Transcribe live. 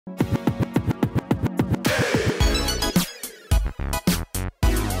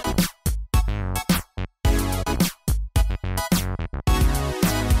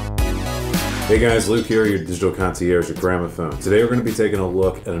Hey guys, Luke here, your digital concierge at Gramophone. Today we're going to be taking a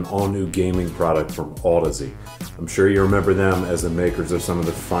look at an all-new gaming product from Audeze. I'm sure you remember them as the makers of some of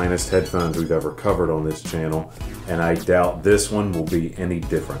the finest headphones we've ever covered on this channel, and I doubt this one will be any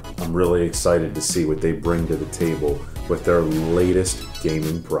different. I'm really excited to see what they bring to the table with their latest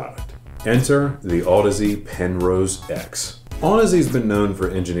gaming product. Enter the Audeze Penrose X. Audeze's been known for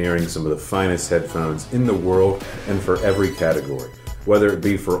engineering some of the finest headphones in the world and for every category. Whether it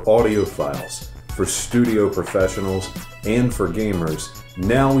be for audiophiles, for studio professionals, and for gamers,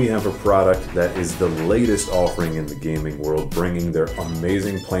 now we have a product that is the latest offering in the gaming world, bringing their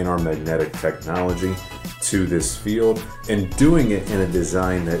amazing planar magnetic technology to this field and doing it in a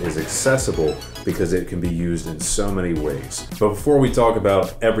design that is accessible because it can be used in so many ways. But before we talk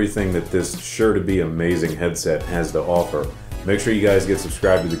about everything that this sure to be amazing headset has to offer, make sure you guys get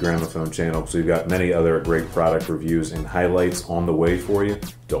subscribed to the Gramophone channel because we've got many other great product reviews and highlights on the way for you.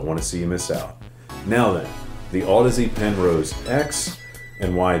 Don't want to see you miss out. Now then, the Audeze Penrose X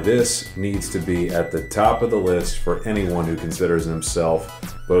and why this needs to be at the top of the list for anyone who considers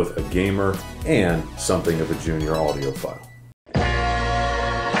himself both a gamer and something of a junior audiophile.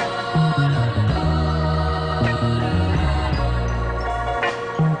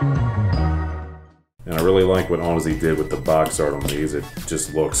 And I really like what Audeze did with the box art on these. It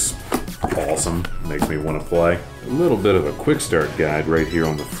just looks awesome. Makes me want to play. A little bit of a quick start guide right here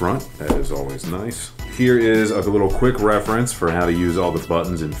on the front. That is always nice. Here is a little quick reference for how to use all the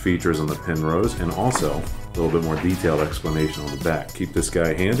buttons and features on the Penrose, and also a little bit more detailed explanation on the back. Keep this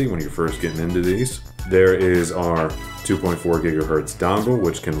guy handy when you're first getting into these. There is our 2.4 gigahertz dongle,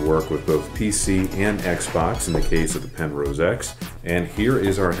 which can work with both PC and Xbox in the case of the Penrose X. And here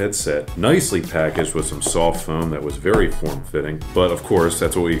is our headset, nicely packaged with some soft foam that was very form-fitting. But of course,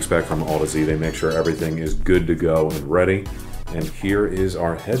 that's what we expect from Audeze. They make sure everything is good to go and ready. And here is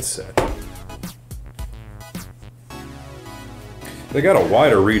our headset. They got a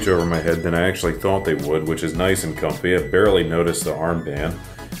wider reach over my head than I actually thought they would, which is nice and comfy. I barely noticed the armband.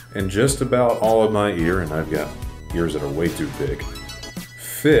 And just about all of my ear, and I've got ears that are way too big,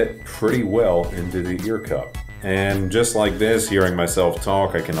 fit pretty well into the ear cup. And just like this, hearing myself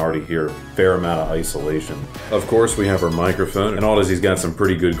talk, I can already hear a fair amount of isolation. Of course, we have our microphone, and Audeze's got some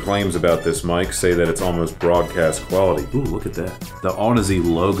pretty good claims about this mic, say that it's almost broadcast quality. Ooh, look at that. The Audeze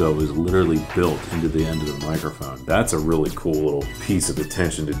logo is literally built into the end of the microphone. That's a really cool little piece of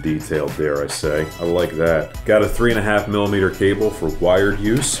attention to detail, dare I say. I like that. Got a 3.5mm cable for wired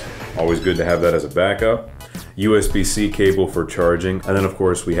use. Always good to have that as a backup. USB-C cable for charging, and then of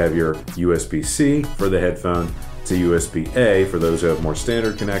course we have your USB-C for the headphone to USB-A for those who have more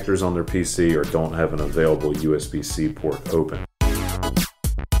standard connectors on their PC or don't have an available USB-C port open.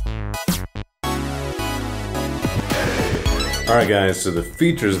 Alright guys, so the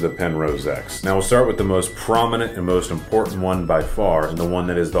features of the Penrose X. Now we'll start with the most prominent and most important one by far, and the one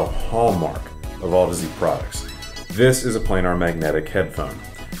that is the hallmark of Audeze products. This is a planar magnetic headphone.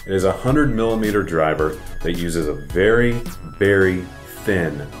 It is a 100mm driver that uses a very, very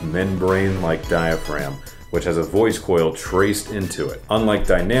thin membrane-like diaphragm, which has a voice coil traced into it. Unlike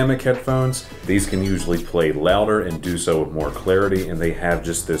dynamic headphones, these can usually play louder and do so with more clarity, and they have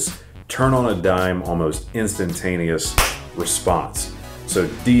just this turn on a dime, almost instantaneous response. So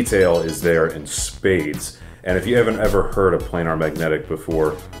detail is there in spades. And if you haven't ever heard of planar magnetic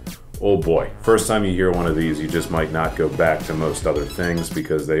before, oh boy, first time you hear one of these, you just might not go back to most other things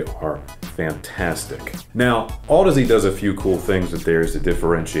because they are fantastic. Now, Audeze does a few cool things with theirs to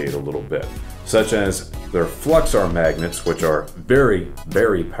differentiate a little bit, such as their Fluxar magnets, which are very,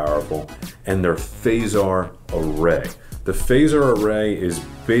 very powerful, and their Phasar array. The Phasar array is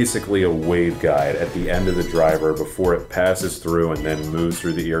basically a waveguide at the end of the driver before it passes through and then moves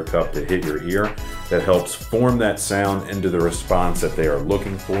through the ear cup to hit your ear that helps form that sound into the response that they are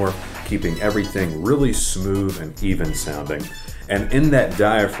looking for, keeping everything really smooth and even sounding. And in that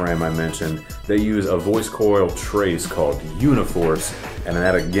diaphragm I mentioned, they use a voice coil trace called Uniforce, and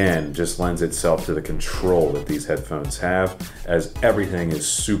that again just lends itself to the control that these headphones have, as everything is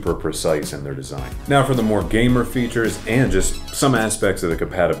super precise in their design. Now for the more gamer features and just some aspects of the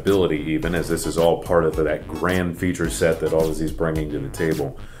compatibility even, as this is all part of that grand feature set that Audeze's bringing to the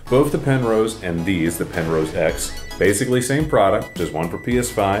table. Both the Penrose and these, the Penrose X, basically same product, just one for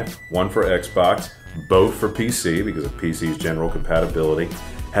PS5, one for Xbox, both for PC because of PC's general compatibility,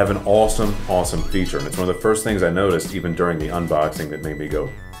 have an awesome, awesome feature. And it's one of the first things I noticed even during the unboxing that made me go,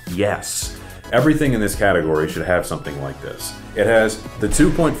 yes. Everything in this category should have something like this. It has the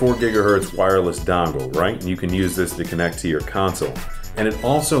 2.4 gigahertz wireless dongle, right? And you can use this to connect to your console. And it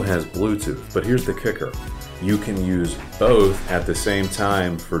also has Bluetooth, but here's the kicker. you can use both at the same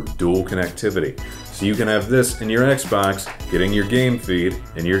time for dual connectivity. So you can have this in your Xbox, getting your game feed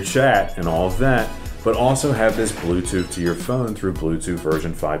and your chat and all of that, but also have this Bluetooth to your phone through Bluetooth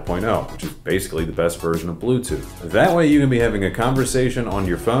version 5.0, which is basically the best version of Bluetooth. That way you can be having a conversation on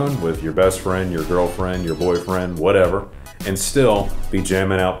your phone with your best friend, your girlfriend, your boyfriend, whatever, and still be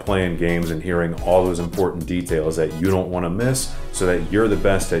jamming out playing games and hearing all those important details that you don't want to miss so that you're the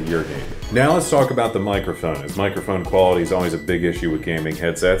best at your game. Now let's talk about the microphone, as microphone quality is always a big issue with gaming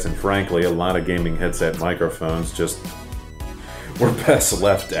headsets, and frankly, a lot of gaming headset microphones just were best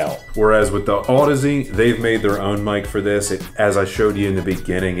left out. Whereas with the Audeze, they've made their own mic for this. As I showed you in the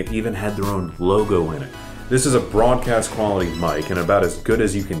beginning, it even had their own logo in it. This is a broadcast quality mic and about as good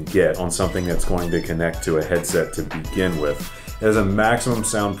as you can get on something that's going to connect to a headset to begin with. It has a maximum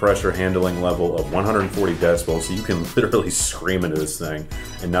sound pressure handling level of 140 decibels, so you can literally scream into this thing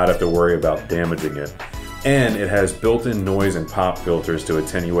and not have to worry about damaging it. And it has built-in noise and pop filters to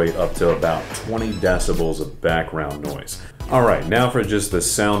attenuate up to about 20 decibels of background noise. Alright, now for just the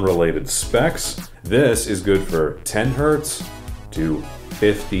sound-related specs. This is good for 10 Hz to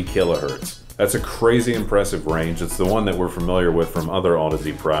 50 kilohertz. That's a crazy impressive range. It's the one that we're familiar with from other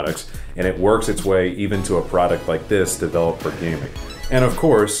Audeze products, and it works its way even to a product like this developed for gaming. And of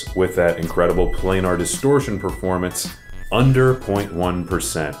course, with that incredible planar distortion performance, under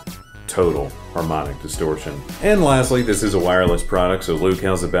 0.1%. Total harmonic distortion. And lastly, this is a wireless product, so Luke,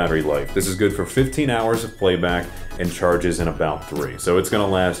 how's the battery life? This is good for 15 hours of playback and charges in about 3. So it's gonna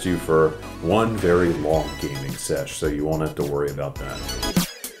last you for one very long gaming sesh, so you won't have to worry about that.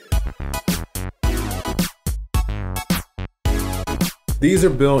 These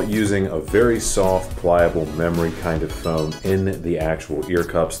are built using a very soft, pliable memory kind of foam in the actual ear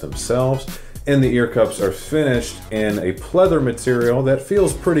cups themselves. And the ear cups are finished in a pleather material that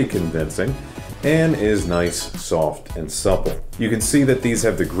feels pretty convincing and is nice, soft, and supple. You can see that these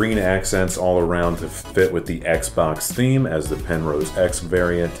have the green accents all around to fit with the Xbox theme, as the Penrose X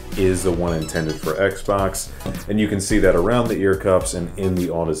variant is the one intended for Xbox. And you can see that around the ear cups and in the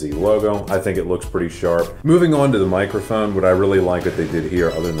Audeze logo. I think it looks pretty sharp. Moving on to the microphone, what I really like that they did here,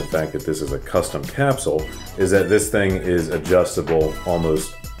 other than the fact that this is a custom capsule, is that this thing is adjustable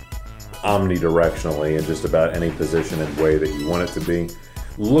almost omnidirectionally in just about any position and way that you want it to be.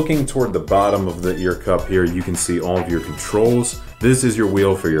 Looking toward the bottom of the ear cup here, you can see all of your controls. This is your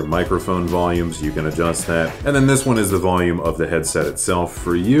wheel for your microphone volumes. You can adjust that. And then this one is the volume of the headset itself.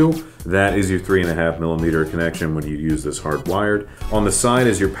 For you, that is your 3.5mm connection when you use this hardwired. On the side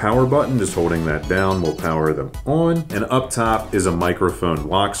is your power button. Just holding that down will power them on. And up top is a microphone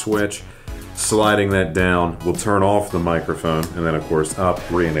lock switch. Sliding that down will turn off the microphone, and then of course up,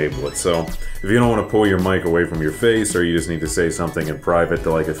 re-enable it. So if you don't want to pull your mic away from your face, or you just need to say something in private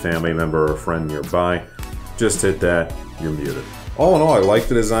to like a family member or a friend nearby, just hit that, you're muted. All in all, I like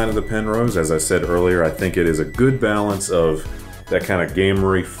the design of the Penrose. As I said earlier, I think it is a good balance of that kind of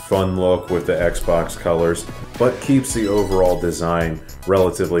gamery fun look with the Xbox colors, but keeps the overall design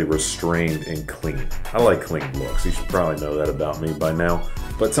relatively restrained and clean. I like clean looks. You should probably know that about me by now.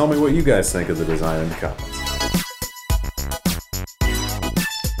 But tell me what you guys think of the design in the comments.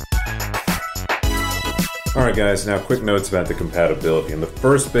 Alright guys, now quick notes about the compatibility. And the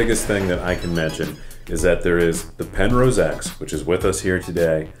first biggest thing that I can mention is that there is the Penrose X, which is with us here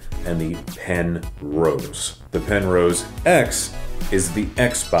today, and the Penrose. The Penrose X is the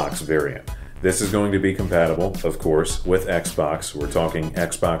Xbox variant. This is going to be compatible, of course, with Xbox. We're talking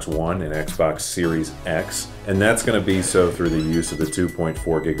Xbox One and Xbox Series X, and that's going to be so through the use of the 2.4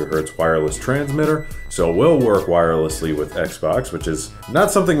 gigahertz wireless transmitter, so it will work wirelessly with Xbox, which is not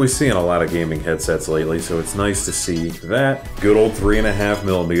something we see in a lot of gaming headsets lately, so it's nice to see that. Good old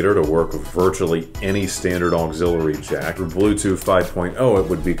 3.5mm to work with virtually any standard auxiliary jack. For Bluetooth 5.0, it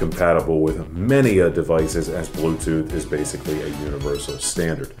would be compatible with many devices, as Bluetooth is basically a universal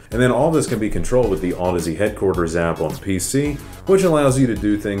standard. And then all this can be controlled with the Audeze Headquarters app on PC, which allows you to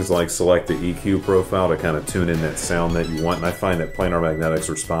do things like select the EQ profile to kind of tune in that sound that you want. And I find that planar magnetics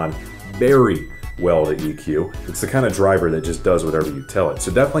respond very well to EQ. It's the kind of driver that just does whatever you tell it. So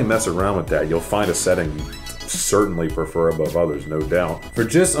definitely mess around with that. You'll find a setting you certainly prefer above others, no doubt. For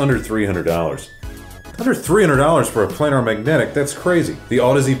just under $300. Under $300 for a planar magnetic, that's crazy. The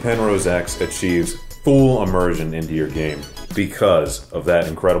Audeze Penrose X achieves full immersion into your game because of that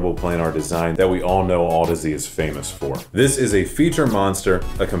incredible planar design that we all know Audeze is famous for. This is a feature monster,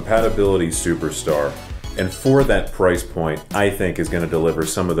 a compatibility superstar, and for that price point, I think is going to deliver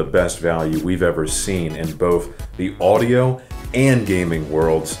some of the best value we've ever seen in both the audio and gaming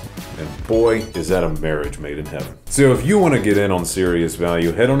worlds. and boy, is that a marriage made in heaven. So if you want to get in on serious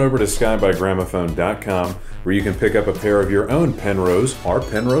value, head on over to skybygramophone.com, where you can pick up a pair of your own Penrose or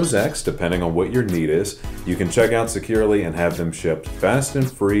Penrose X, depending on what your need is. You can check out securely and have them shipped fast and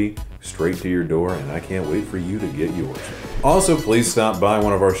free straight to your door, and I can't wait for you to get yours. Also, please stop by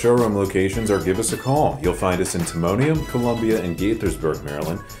one of our showroom locations or give us a call. You'll find us in Timonium, Columbia, and Gaithersburg,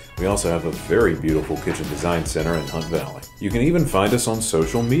 Maryland. We also have a very beautiful kitchen design center in Hunt Valley. You can even find us on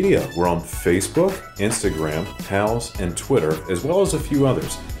social media. We're on Facebook, Instagram, Pals, and Twitter, as well as a few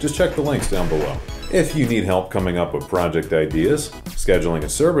others. Just check the links down below. If you need help coming up with project ideas, scheduling a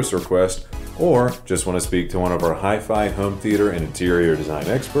service request, or just want to speak to one of our hi-fi home theater and interior design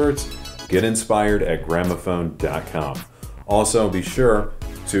experts, get inspired at gramophone.com. Also, be sure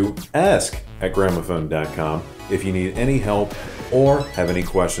to ask at gramophone.com if you need any help or have any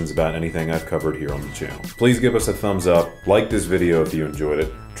questions about anything I've covered here on the channel. Please give us a thumbs up, like this video if you enjoyed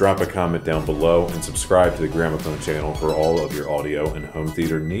it, drop a comment down below, and subscribe to the Gramophone channel for all of your audio and home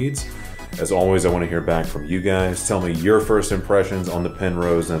theater needs. As always, I want to hear back from you guys. Tell me your first impressions on the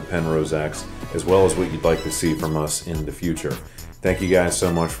Penrose and Penrose X, as well as what you'd like to see from us in the future. Thank you guys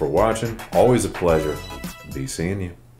so much for watching. Always a pleasure. Be seeing you.